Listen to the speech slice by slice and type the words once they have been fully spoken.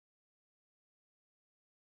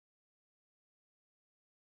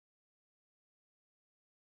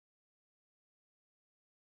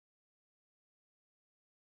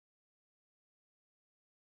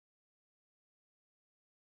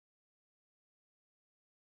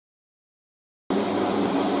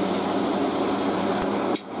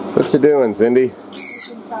What you doing, Cindy?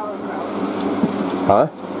 Making sauerkraut. Huh?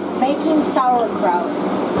 Making sauerkraut.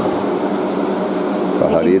 Well,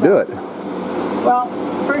 how do you do it? Well,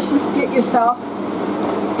 first you get yourself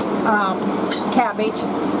cabbage.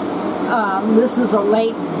 This is a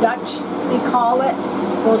late Dutch, they call it.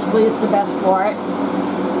 Supposedly it's the best for it.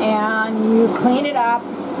 And you clean it up.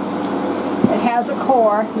 It has a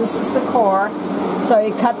core. This is the core. So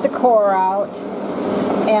you cut the core out.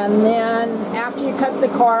 And then after you cut the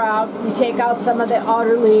core out, you take out some of the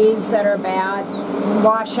outer leaves that are bad,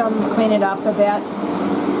 wash them, clean it up a bit.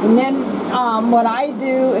 And then what I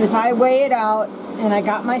do is I weigh it out, and I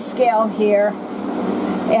got my scale here,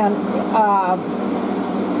 and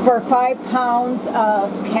for 5 pounds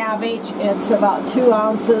of cabbage, it's about 2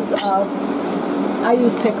 ounces of, I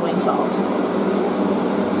use pickling salt.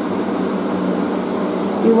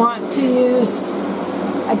 You want to use,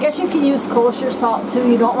 I guess you can use kosher salt too.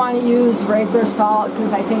 You don't want to use regular salt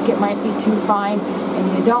because I think it might be too fine,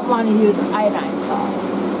 and you don't want to use iodine salt.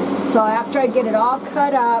 So after I get it all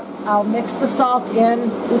cut up, I'll mix the salt in.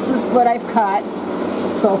 This is what I've cut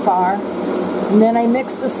so far. And then I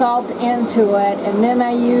mix the salt into it, and then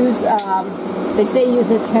I use, they say use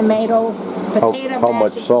a potato How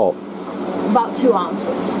much salt? About 2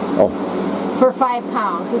 ounces. Oh. For 5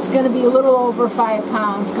 pounds. It's going to be a little over 5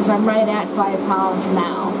 pounds because I'm right at 5 pounds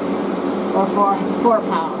now. Or 4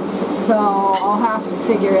 pounds. So I'll have to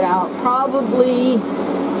figure it out. Probably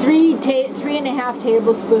 3.5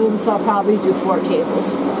 tablespoons, so I'll probably do 4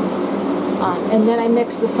 tablespoons. And then I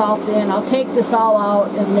mix the salt in. I'll take this all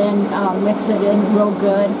out and then mix it in real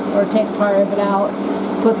good, or take part of it out,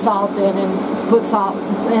 put salt in, and put salt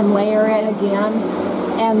and layer it again.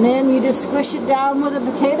 And then you just squish it down with a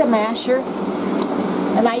potato masher.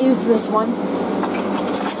 And I use this one.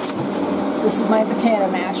 This is my potato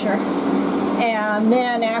masher. And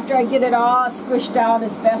then after I get it all squished down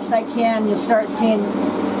as best I can, you'll start seeing,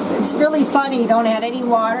 it's really funny, you don't add any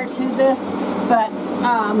water to this, but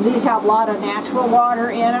these have a lot of natural water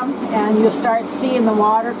in them, and you'll start seeing the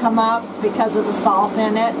water come up because of the salt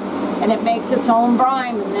in it, and it makes its own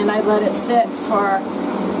brine. And then I let it sit for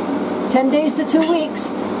 10 days to 2 weeks,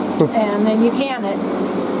 and then you can it,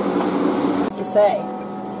 to say.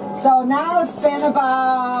 So now it's been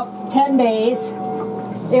about 10 days.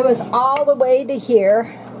 It was all the way to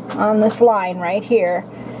here on this line right here,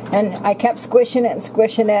 and I kept squishing it,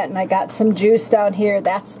 and I got some juice down here.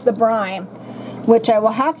 That's the brine, which I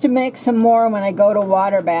will have to make some more when I go to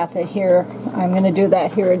water bath it here. I'm going to do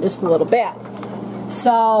that here in just a little bit.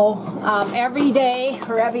 So every day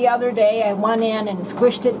or every other day I went in and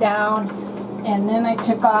squished it down, and then I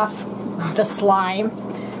took off the slime,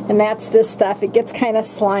 and that's this stuff. It gets kind of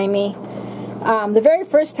slimy. The very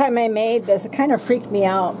first time I made this, it kind of freaked me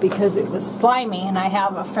out because it was slimy, and I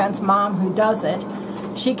have a friend's mom who does it.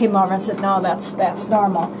 She came over and said, no, that's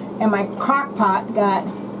normal. And my crock got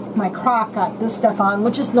this stuff on,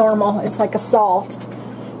 which is normal. It's like a salt.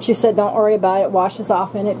 She said, don't worry about it, it washes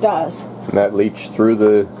off, and it does. And that leached through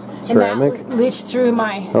the ceramic? And that leached through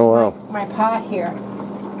my, my pot here.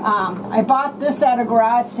 I bought this at a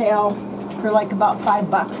garage sale for like about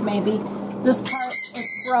 $5 maybe. This part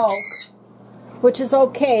is broke, which is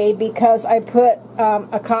okay because I put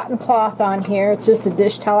a cotton cloth on here. It's just a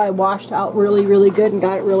dish towel I washed out really, really good and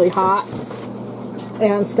got it really hot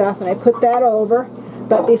and stuff, and I put that over.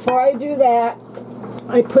 But before I do that,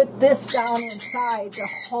 I put this down inside to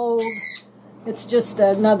hold. It's just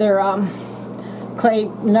another clay,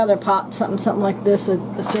 another pot, something like this,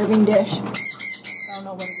 a serving dish. I don't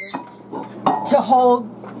know what it is. To hold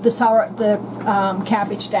the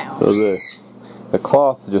cabbage down. So the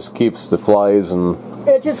cloth just keeps the flies and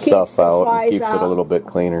stuff out and keeps it a little bit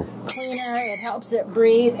cleaner. It helps it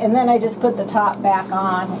breathe. And then I just put the top back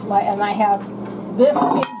on, and I have this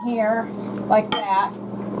in here like that.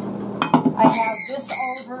 I have this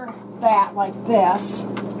over that like this.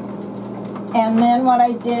 And then what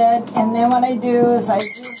I do is I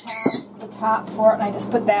do have the top for it, and I just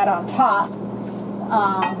put that on top.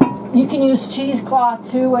 You can use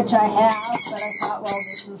cheesecloth too, which I have, but I thought, well,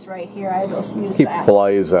 this is right here. I just use that. Keep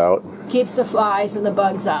flies out. Keeps the flies and the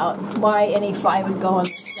bugs out. Why any fly would go in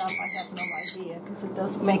this stuff, I have no idea, because it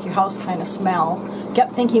does make your house kind of smell.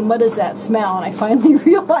 Kept thinking, what is that smell? And I finally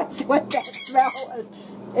realized what that smell was.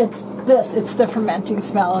 It's the fermenting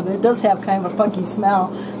smell, and it does have kind of a funky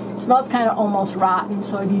smell. It smells kind of almost rotten,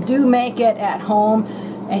 so if you do make it at home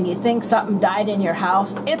and you think something died in your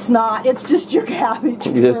house, it's not. It's just your cabbage.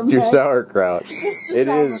 Just your sauerkraut. It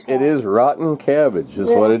is rotten cabbage is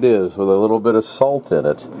what it is, with a little bit of salt in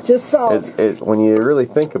it. Just salt. When you really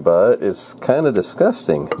think about it, it's kind of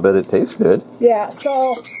disgusting, but it tastes good. Yeah,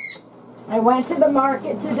 so I went to the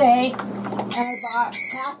market today and I bought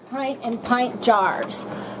half pint and pint jars.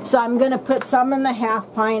 So I'm going to put some in the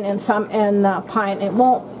half pint and some in the pint. It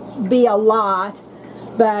won't be a lot,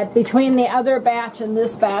 but between the other batch and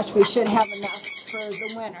this batch, we should have enough for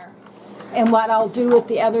the winter. And what I'll do with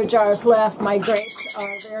the other jars left, my grapes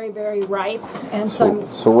are very, very ripe. And so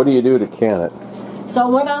what do you do to can it? So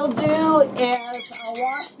what I'll do is I'll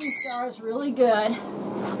wash these jars really good,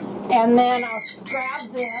 and then I'll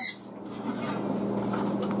grab this.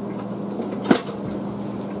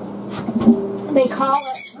 They call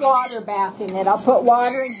it water bathing it. I'll put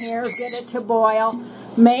water in here, get it to boil.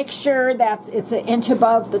 Make sure that it's an inch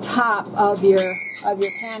above the top of your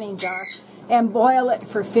canning jar, and boil it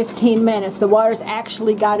for 15 minutes. The water's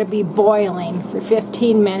actually got to be boiling for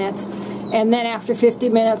 15 minutes. And then after 50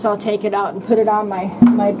 minutes, I'll take it out and put it on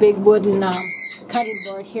my big wooden cutting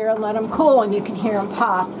board here and let them cool, and you can hear them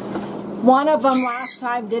pop. One of them last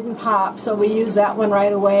time didn't pop, so we use that one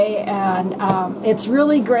right away, and it's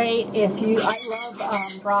really great if you, I love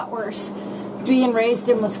bratwurst. Being raised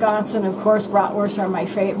in Wisconsin, of course, bratwursts are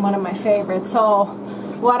one of my favorites. So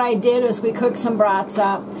what I did is we cooked some brats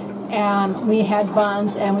up, and we had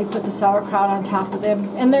buns, and we put the sauerkraut on top of them,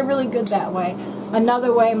 and they're really good that way.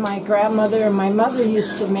 Another way my grandmother and my mother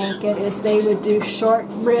used to make it is they would do short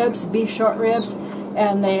ribs, beef short ribs,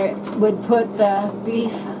 and they would put the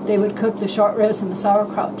beef, they would cook the short ribs and the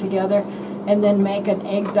sauerkraut together and then make an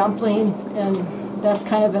egg dumpling, and that's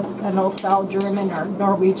kind of an old-style German or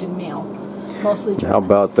Norwegian meal, mostly German. How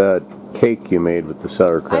about that cake you made with the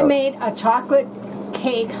sauerkraut? I made a chocolate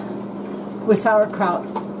cake with sauerkraut.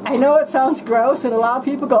 I know it sounds gross, and a lot of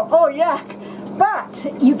people go, oh, yuck,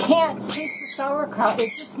 but you can't taste the sauerkraut. It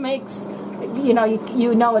just makes, you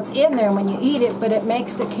know it's in there when you eat it, but it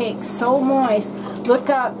makes the cake so moist. Look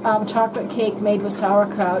up chocolate cake made with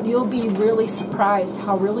sauerkraut. You'll be really surprised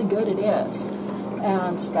how really good it is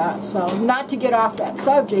and stuff. So not to get off that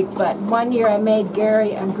subject, but one year I made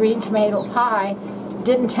Gary a green tomato pie,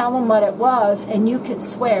 didn't tell him what it was, and you could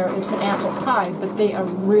swear it's an apple pie, but they are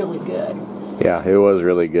really good. Yeah, it was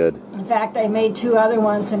really good. In fact, I made 2 other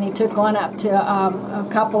ones, and he took one up to a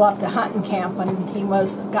couple up to hunting camp when he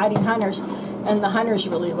was guiding hunters, and the hunters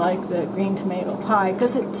really like the green tomato pie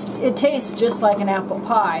because it tastes just like an apple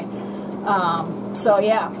pie. So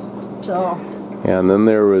yeah, Yeah, and then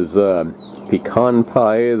there was pecan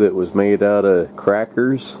pie that was made out of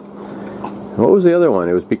crackers. What was the other one?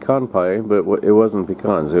 It was pecan pie, but it wasn't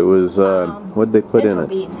pecans. It was what did they put in it?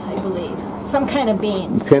 Pinto beans, I believe. Some kind of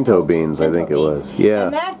beans. Pinto beans, I think it was. Yeah.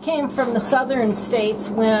 And that came from the southern states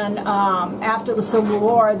when, after the Civil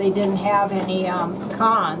War, they didn't have any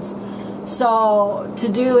pecans. So to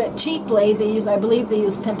do it cheaply, I believe they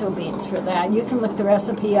use pinto beans for that. You can look the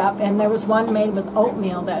recipe up, and there was one made with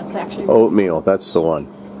oatmeal that's actually oatmeal. That's the one.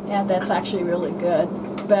 Yeah, that's actually really good.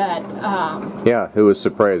 But yeah, it was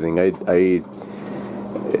surprising. I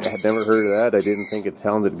had never heard of that. I didn't think it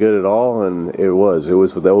sounded good at all, and it was. It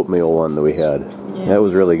was with the oatmeal one that we had. Yes. That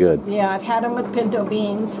was really good. Yeah, I've had them with pinto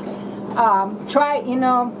beans. Try,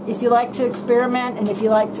 if you like to experiment and if you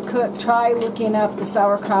like to cook, try looking up the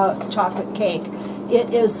sauerkraut chocolate cake.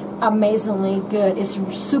 It is amazingly good. It's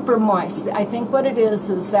super moist. I think what it is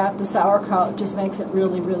that the sauerkraut just makes it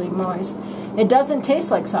really, really moist. It doesn't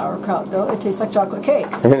taste like sauerkraut, though. It tastes like chocolate cake.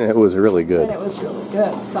 And it was really good. And it was really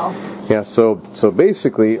good. So yeah, so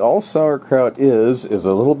basically all sauerkraut is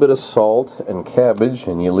a little bit of salt and cabbage,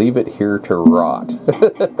 and you leave it here to rot.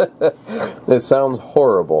 It sounds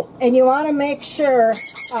horrible. And you want to make sure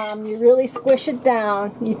you really squish it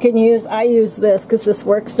down. You can I use this because this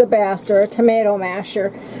works the best, or a tomato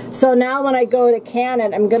masher. So now when I go to can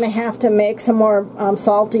it, I'm going to have to make some more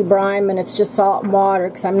salty brine, and it's just salt and water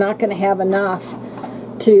because I'm not going to have enough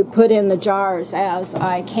to put in the jars as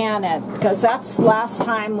I can it, because that's last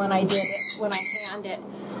time when I did it, when I canned it,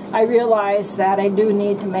 I realized that I do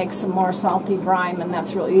need to make some more salty brine, and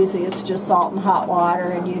that's real easy. It's just salt and hot water,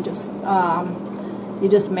 and you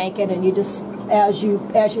just make it, and you just as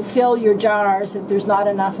you fill your jars, if there's not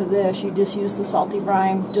enough of this, you just use the salty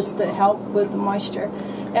brine just to help with the moisture.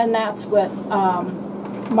 And that's what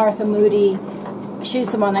Martha Moody, she's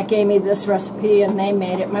the one that gave me this recipe, and they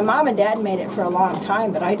made it. My mom and dad made it for a long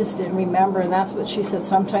time, but I just didn't remember, and that's what she said.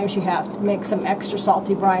 Sometimes you have to make some extra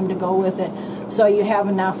salty brine to go with it, so you have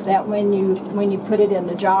enough that when you put it in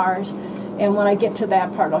the jars. And when I get to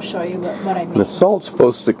that part, I'll show you what I mean. The salt's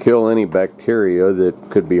supposed to kill any bacteria that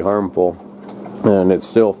could be harmful, and it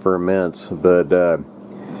still ferments, but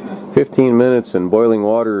 15 minutes in boiling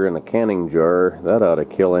water in a canning jar, that ought to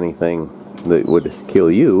kill anything that would kill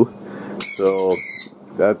you. So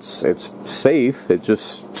it's safe. It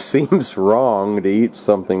just seems wrong to eat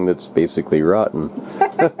something that's basically rotten.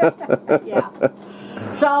 Yeah.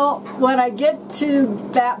 So when I get to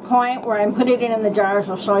that point where I'm putting it in the jars,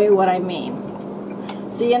 I'll show you what I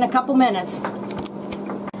mean. See you in a couple minutes.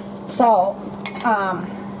 So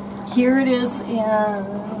here it is in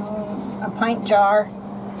a pint jar.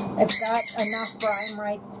 I've got enough brine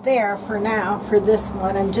right there for now for this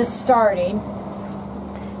one. I'm just starting.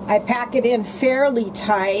 I pack it in fairly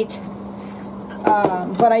tight.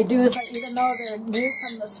 What I do is, even though they're new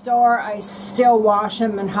from the store, I still wash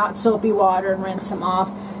them in hot soapy water and rinse them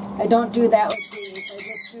off. I don't do that with these. I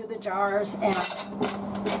just do the jars and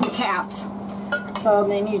the caps. So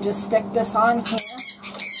then you just stick this on here,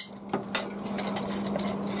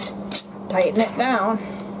 tighten it down.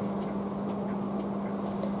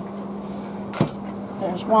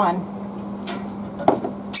 There's one.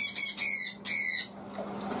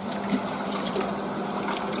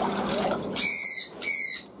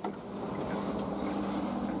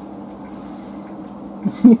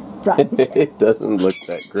 It doesn't look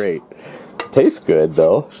that great. Tastes good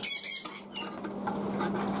though.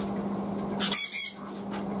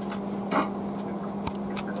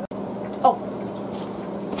 Oh,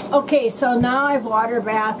 okay, so now I've water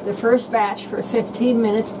bathed the first batch for 15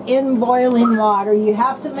 minutes in boiling water. You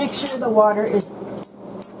have to make sure the water is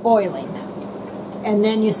boiling. And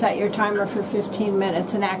then you set your timer for 15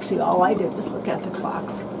 minutes. And actually all I did was look at the clock.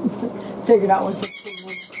 Figured out when 15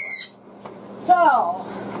 minutes was. So,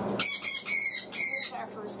 here's our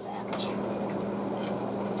first batch.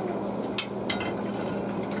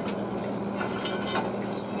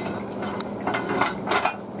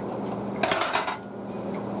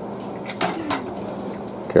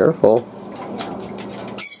 Careful.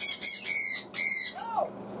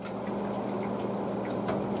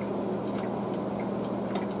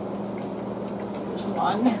 There's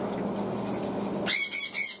one.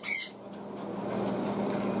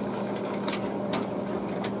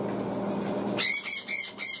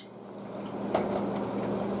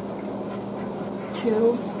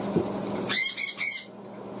 Two.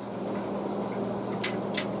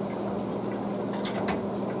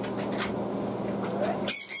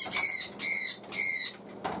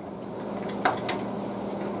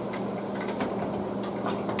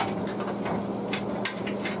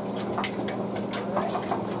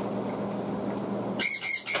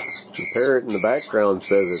 The parrot in the background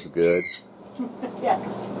says it's good. Yeah.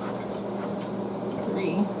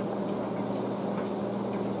 Three.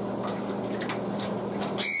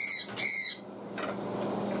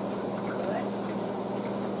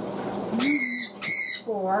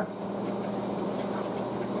 Four.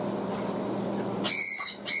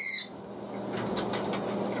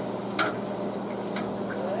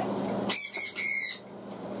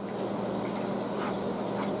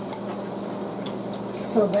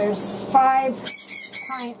 So there's 5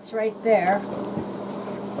 pints right there.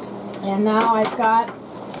 And now I've got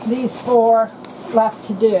these 4 left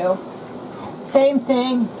to do. Same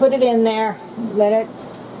thing, put it in there, let it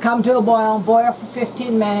come to a boil for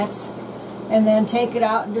 15 minutes, and then take it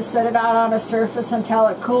out and just set it out on a surface until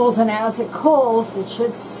it cools, and as it cools, it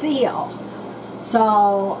should seal.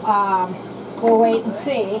 So, we'll wait and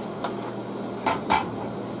see.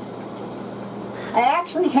 I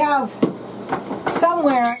actually have,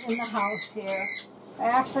 somewhere in the house here, I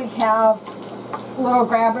actually have little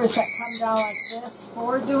grabbers that come down like this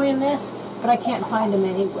for doing this, but I can't find them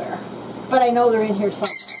anywhere. But I know they're in here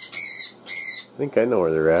somewhere. I think I know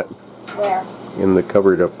where they're at. Where? In the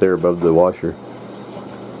cupboard up there above the washer.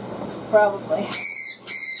 Probably.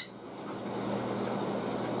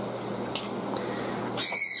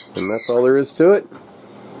 And that's all there is to it?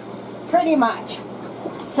 Pretty much.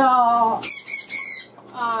 So,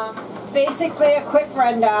 basically a quick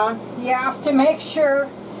rundown. You have to make sure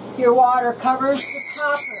your water covers the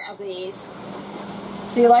topper of these.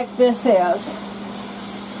 See, like this is.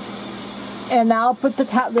 And now put the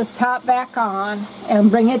this top back on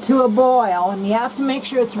and bring it to a boil. And you have to make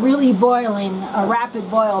sure it's really boiling, a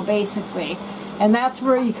rapid boil basically. And that's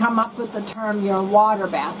where you come up with the term you're water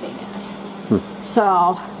bathing it.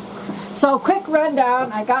 So quick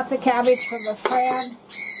rundown. I got the cabbage from a friend.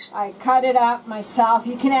 I cut it up myself.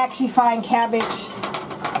 You can actually find cabbage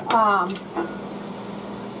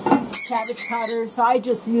cutters. So I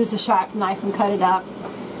just use a sharp knife and cut it up.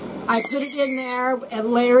 I put it in there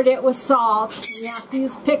and layered it with salt. You have to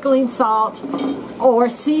use pickling salt or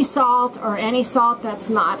sea salt or any salt that's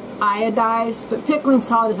not iodized, but pickling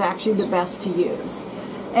salt is actually the best to use.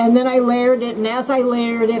 And then I layered it, and as I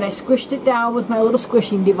layered it, I squished it down with my little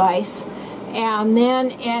squishing device. And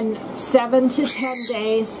then in 7 to 10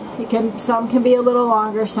 days, some can be a little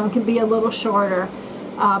longer, some can be a little shorter.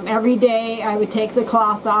 Every day I would take the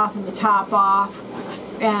cloth off and the top off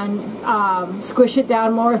and squish it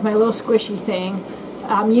down more with my little squishy thing.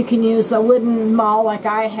 You can use a wooden maul like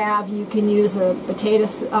I have. You can use a potato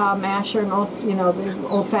masher, the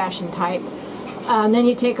old-fashioned type. And then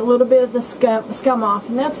you take a little bit of the scum off,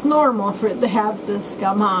 and that's normal for it to have the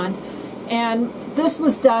scum on. And this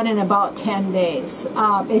was done in about 10 days.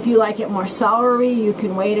 If you like it more soury, you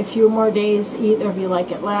can wait a few more days. Either if you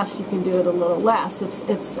like it less, you can do it a little less.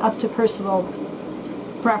 It's up to personal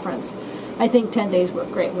preference. I think 10 days work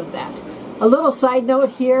great with that. A little side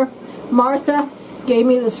note here, Martha gave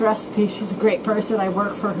me this recipe. She's a great person. I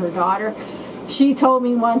work for her daughter. She told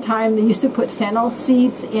me one time they used to put fennel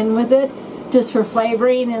seeds in with it just for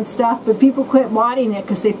flavoring and stuff, but people quit wanting it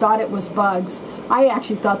because they thought it was bugs. I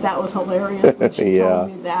actually thought that was hilarious when she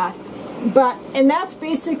told me that. And that's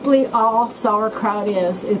basically all sauerkraut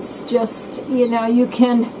is. It's just, you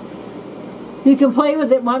can play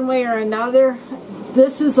with it one way or another.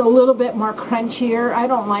 This is a little bit more crunchier. I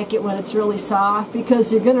don't like it when it's really soft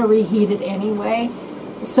because you're going to reheat it anyway.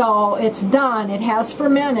 So it's done. It has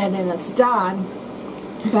fermented and it's done.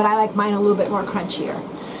 But I like mine a little bit more crunchier.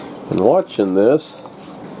 And watching this,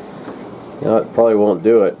 it probably won't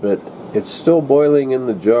do it, but it's still boiling in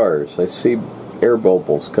the jars. I see air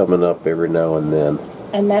bubbles coming up every now and then.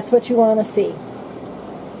 And that's what you want to see.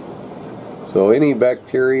 So any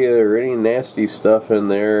bacteria or any nasty stuff in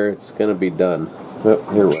there, it's going to be done. Oh,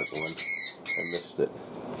 here went one. I missed it.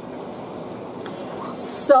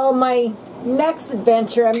 So my next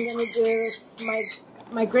adventure I'm going to do is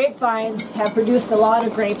my grapevines have produced a lot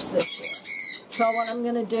of grapes this year. So what I'm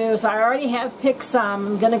going to do is I already have picked some.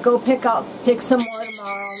 I'm going to go pick some more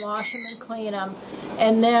tomorrow, wash them and clean them.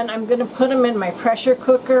 And then I'm going to put them in my pressure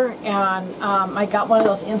cooker, and I got one of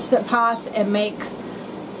those Instant Pots, and make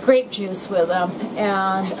grape juice with them.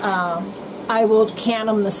 And I will can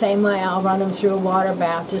them the same way. I'll run them through a water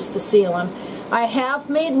bath just to seal them. I have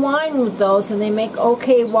made wine with those, and they make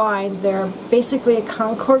okay wine. They're basically a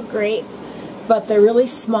Concord grape, but they're really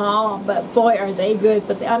small, but boy are they good.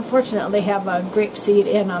 But unfortunately they have a grape seed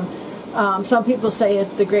in them. Some people say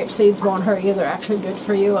the grape seeds won't hurt you, they're actually good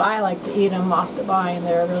for you. I like to eat them off the vine,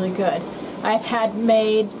 they're really good. I've had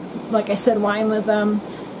made, like I said, wine with them.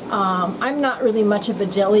 I'm not really much of a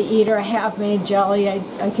jelly eater. I have made jelly.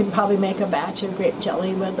 I can probably make a batch of grape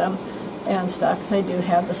jelly with them and stuff, because I do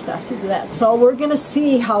have the stuff to do that. So we're going to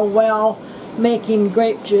see how well making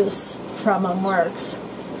grape juice from them works.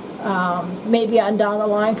 Maybe on down the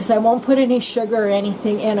line, because I won't put any sugar or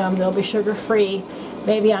anything in them. They'll be sugar free.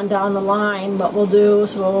 Maybe on down the line what we'll do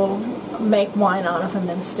is we'll make wine out of them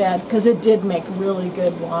instead, because it did make really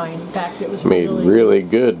good wine. In fact, it was made really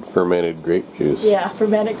good fermented grape juice. Yeah,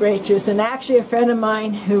 fermented grape juice. And actually a friend of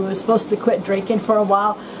mine who was supposed to quit drinking for a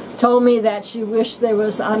while told me that she wished there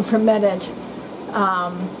was unfermented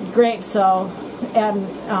grapes,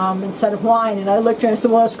 instead of wine. And I looked at her and I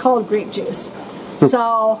said, well, it's called grape juice.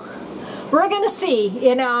 So we're going to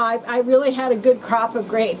see. I really had a good crop of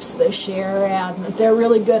grapes this year, and they're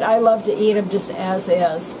really good. I love to eat them just as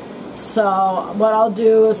is. So what I'll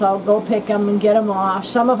do is I'll go pick them and get them washed.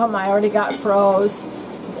 Some of them I already got froze.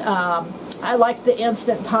 I like the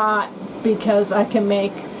Instant Pot because I can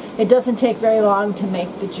make, it doesn't take very long to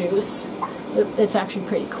make the juice. It's actually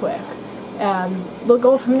pretty quick. And we'll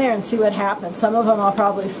go from there and see what happens. Some of them I'll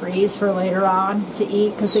probably freeze for later on to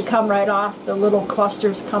eat, because they come right off. The little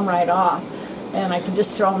clusters come right off, and I can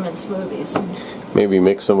just throw them in smoothies. Maybe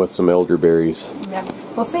mix them with some elderberries. Yeah,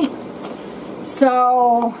 we'll see.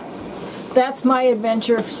 So that's my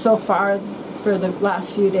adventure so far for the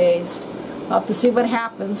last few days. I'll have to see what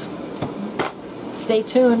happens. Stay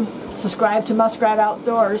tuned. Subscribe to Muskrat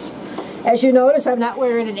Outdoors. As you notice, I'm not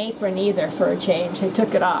wearing an apron either for a change. I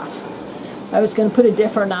took it off. I was going to put a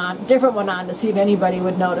different one on to see if anybody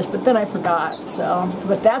would notice, but then I forgot. So,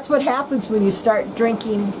 but that's what happens when you start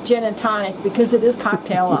drinking gin and tonic, because it is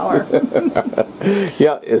cocktail hour.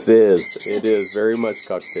 Yeah, it is. It is very much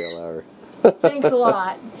cocktail hour. Thanks a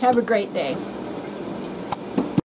lot. Have a great day.